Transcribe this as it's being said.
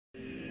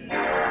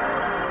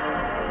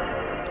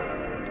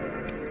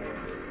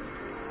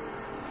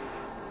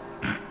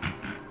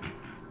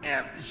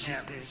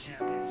Man,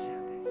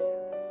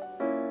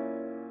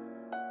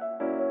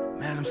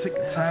 I'm sick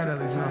and tired of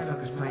these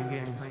motherfuckers playing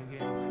games.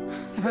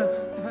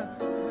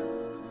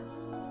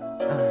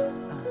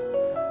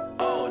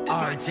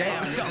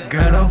 RJay,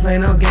 girl, don't play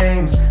no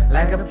games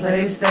like a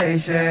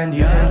PlayStation.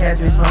 You can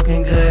catch me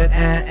smoking good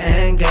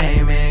and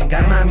gaming.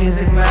 Got my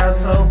music loud,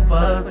 so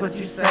fuck what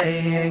you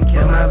saying.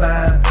 Kill my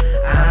vibe,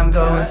 I'm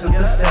going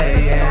Super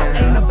Saiyan.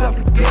 Ain't about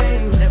the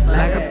game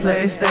like a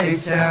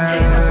PlayStation.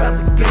 Ain't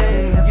about the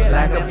game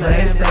like a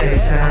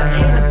PlayStation.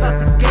 Ain't about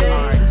the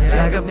game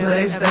like a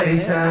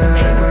PlayStation.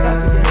 Ain't about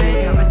the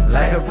game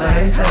like a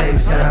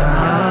PlayStation.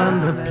 On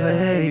the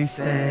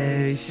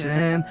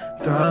PlayStation,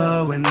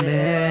 throwing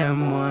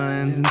them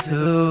ones and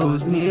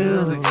twos.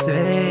 Music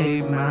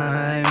save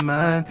my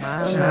mind,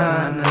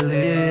 trying to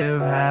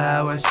live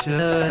how I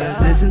should.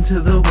 Listen to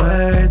the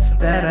words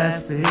that I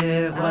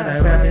spit. What I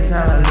rap is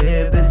how I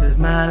live. This is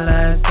my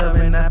life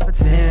story, not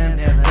pretend.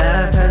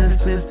 Life has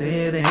its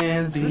twisted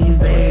ends. These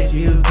days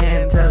you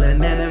can't tell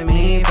an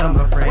enemy from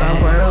a friend.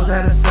 My world's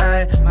out of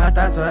sight, my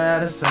thoughts are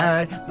out of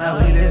sight. My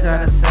weed is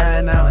out of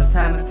sight, now it's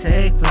time to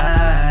take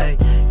flight.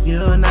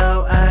 You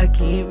know I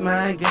keep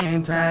my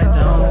game tight.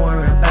 Don't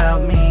worry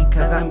about me,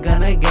 cause I'm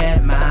gonna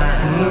get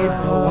mine.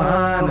 People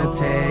wanna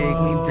take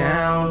me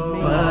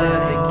down,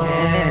 but they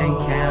can't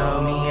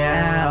count me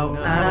out.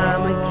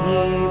 I'ma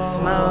keep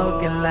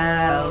smoking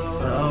loud,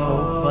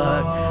 so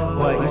fuck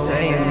what you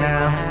saying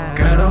now.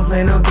 Girl, don't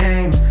play no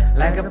games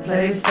like a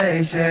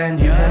PlayStation.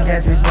 You can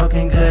catch me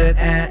smoking good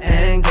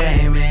and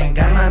gaming.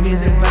 Got my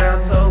music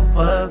loud, so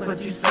fuck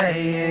what you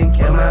saying.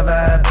 Kill my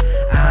vibe,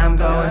 I'm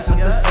going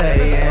Super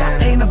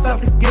Saiyan. Ain't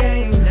about the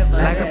game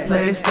like a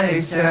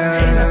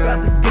PlayStation. Ain't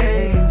about the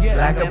game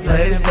like a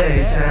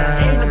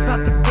PlayStation. Ain't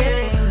about the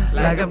game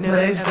like a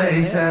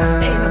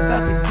PlayStation. Ain't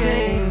about the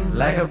game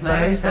like a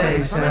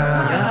PlayStation.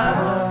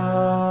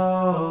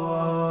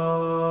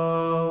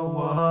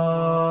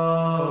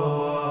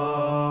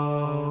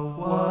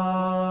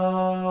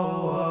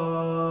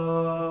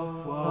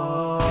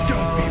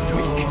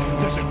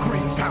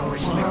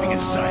 Sleeping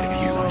inside of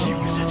you,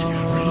 use it,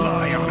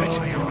 rely on it,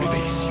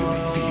 face your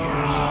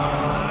fears.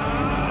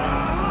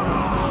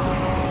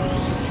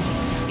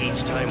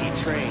 Each time we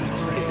trained,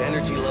 his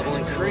energy level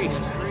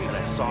increased, and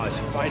I saw his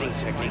fighting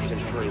techniques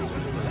improve.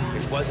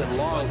 It wasn't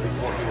long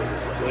before he was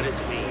as good as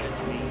me.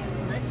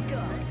 Let's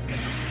go.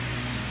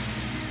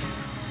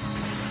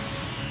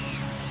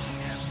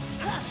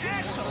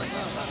 Excellent!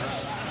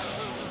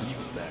 You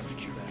laugh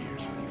at your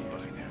fears when you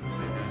find him.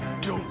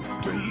 Don't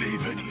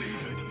believe it!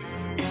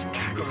 Is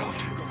Kakarot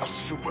a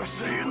Super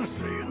Saiyan?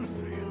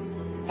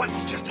 But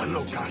he's just a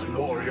low-caste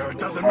warrior. It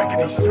doesn't make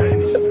any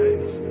sense.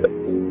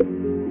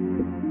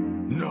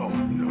 No,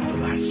 the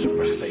last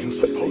Super Saiyan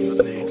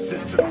supposedly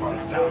existed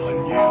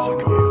 1,000 years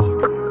ago.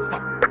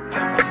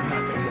 That was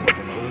nothing more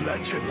than a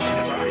legend. I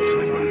never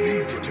actually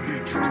believed it to be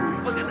true.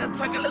 Look at that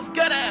tucker, let's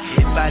get it.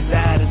 If I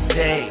die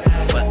today,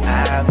 will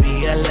I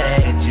be a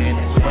legend?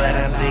 Is what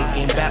I'm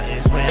thinking about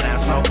is when I'm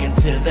smoking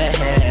to the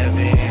heavens.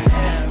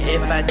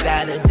 If I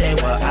die today,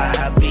 will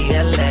I be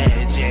a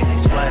legend?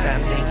 Is what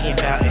I'm thinking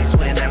about is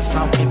when I'm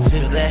smoking to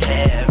the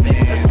heavens.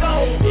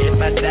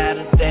 If I die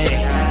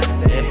today,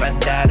 if I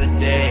die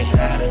today,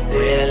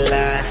 will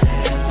I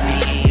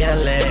be a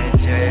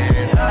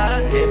legend?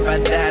 If I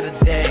die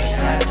today,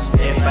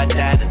 if I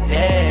die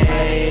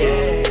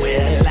today,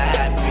 will I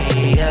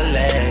be a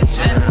legend?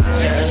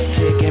 Just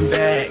kicking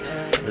back,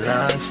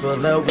 lungs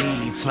full of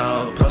weed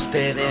smoke,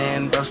 posted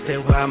and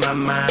roasted while my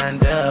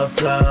mind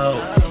afloat.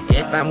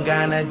 If I'm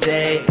gonna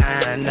die,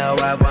 I know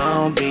I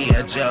won't be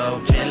a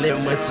joke.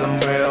 Chilling with some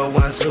real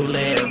ones who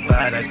live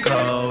by the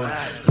code.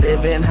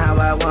 Living how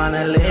I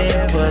wanna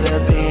live,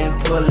 could've been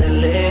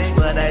pulling licks,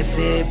 but I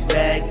sit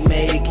back,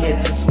 make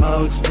hits and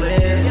smoke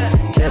splits.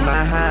 Kill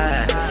my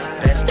high,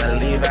 best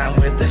believe I'm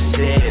with the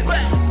shit.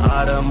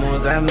 All the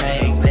moves I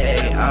make,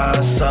 they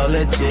are so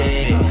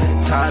legit.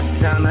 Talk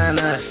down on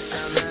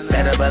us,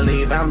 better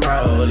believe I'm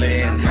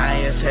rolling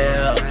high as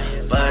hell,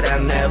 but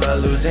I'm never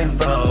losing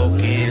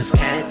focus.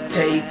 Can't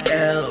take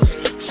L's,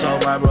 so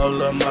I roll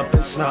them up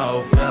and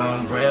smoke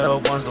them. Real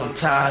ones don't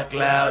talk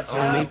loud,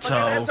 only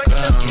talk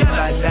them.